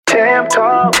Tam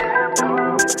talk,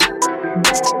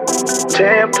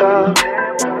 Tam talk,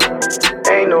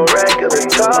 ain't no regular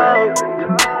talk.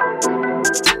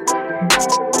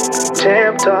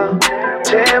 Tam talk,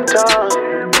 Tam talk,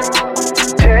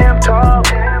 Tam talk,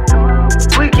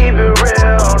 we keep it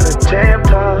real on the Tam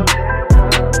talk.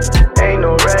 Ain't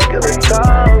no regular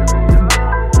talk,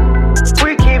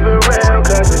 we keep it real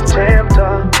cause it's Tam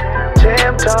talk,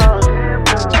 Tam talk.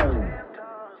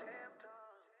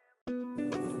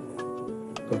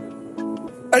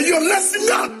 Hey, yo, listen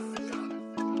up.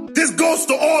 This goes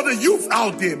to all the youth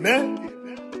out there, man.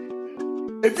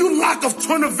 If you lack of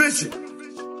tunnel vision,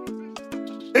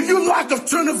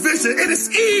 it is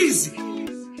easy.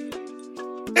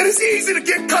 It is easy to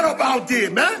get cut up out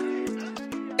there, man.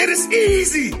 It is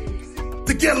easy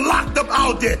to get locked up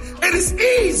out there. It is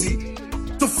easy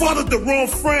to follow the wrong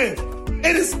friend.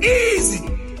 It is easy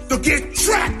to get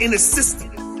trapped in the system.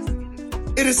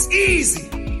 It is easy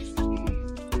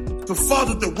to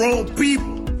follow the wrong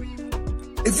people.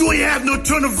 If you ain't have no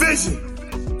tunnel vision,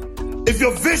 if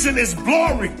your vision is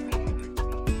blurry,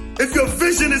 if you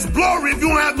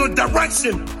don't have no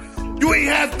direction, you ain't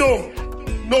have no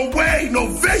way, no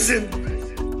vision,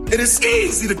 it is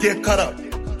easy to get cut up.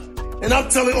 And I'm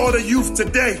telling all the youth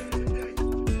today,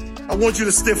 I want you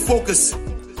to stay focused.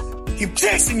 Keep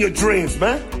chasing your dreams,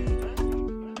 man.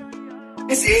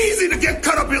 It's easy to get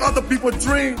caught up in other people's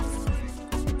dreams.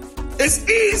 It's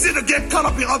easy to get caught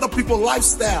up in other people's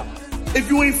lifestyle if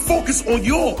you ain't focused on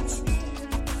yours.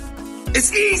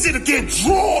 It's easy to get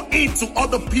drawn into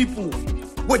other people,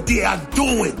 what they are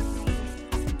doing,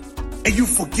 and you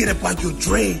forget about your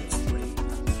dreams.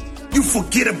 You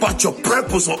forget about your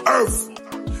purpose on earth.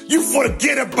 You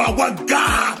forget about what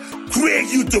God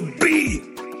created you to be,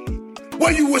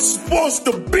 what you were supposed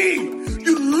to be.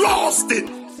 You lost it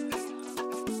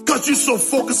because you're so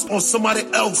focused on somebody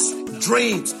else's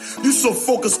dreams. You so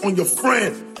focused on your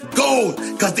friend goals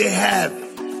because they have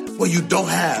what you don't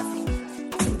have.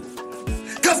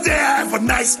 Because they have a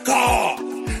nice car.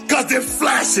 Because they're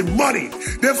flashing money.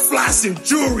 They're flashing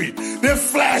jewelry. They're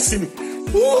flashing.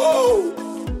 Woo!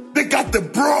 They got the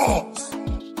bras.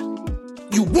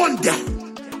 You want that.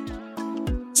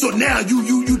 So now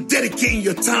you dedicating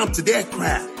your time to their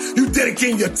craft. You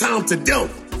dedicating your time to them.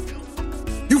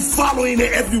 You following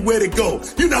it everywhere they go.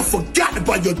 You not forgotten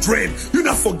about your dream. You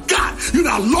not forgot. You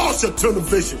not lost your tunnel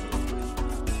vision.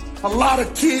 A lot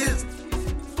of kids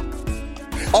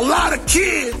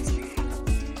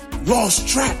lost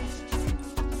track.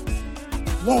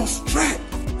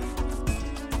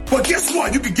 But guess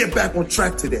what? You can get back on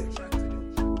track today.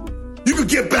 You can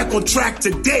get back on track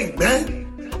today, man.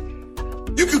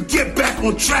 You can get back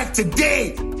on track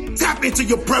today. Tap into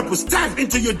your purpose. Tap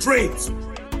into your dreams.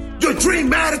 Your dream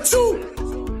matter too.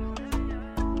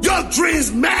 Your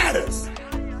dreams matters.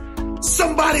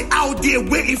 Somebody out there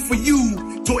waiting for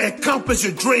you to accomplish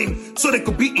your dream so they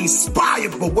could be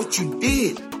inspired by what you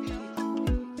did.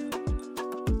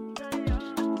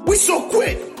 We so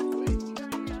quick.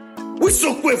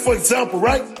 For example,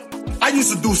 right? I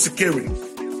used to do security.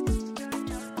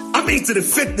 I'm into the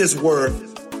fitness world,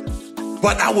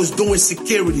 but I was doing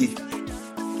security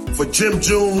for Jim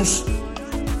Jones,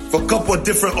 for a couple of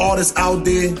different artists out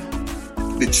there,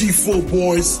 the G4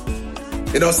 Boys.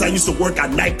 You know, so I used to work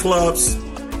at nightclubs,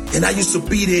 and I used to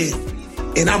be there,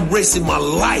 and I'm racing my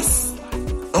life.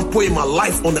 I'm putting my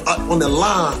life on the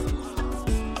line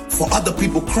for other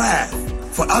people's craft,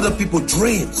 for other people's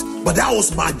dreams. But that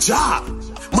was my job.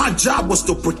 My job was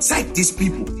to protect these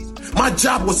people. My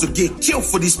job was to get killed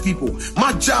for these people.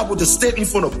 My job was to stand in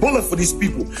front of a bullet for these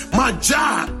people. My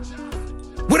job,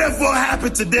 whatever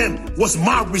happened to them, was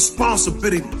my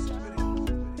responsibility.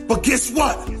 But guess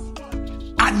what?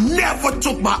 I never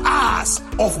took my eyes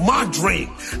off my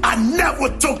dream. I never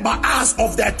took my eyes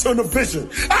off that tunnel vision.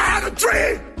 I had a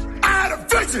dream. I had a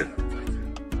vision.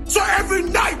 So every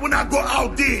night when I go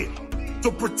out there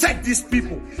to protect these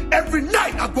people, every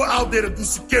night I go out there to do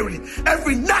security,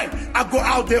 every night I go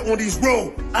out there on these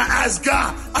roads, I ask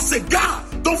God, I say,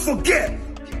 God, don't forget,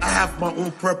 I have my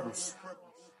own purpose.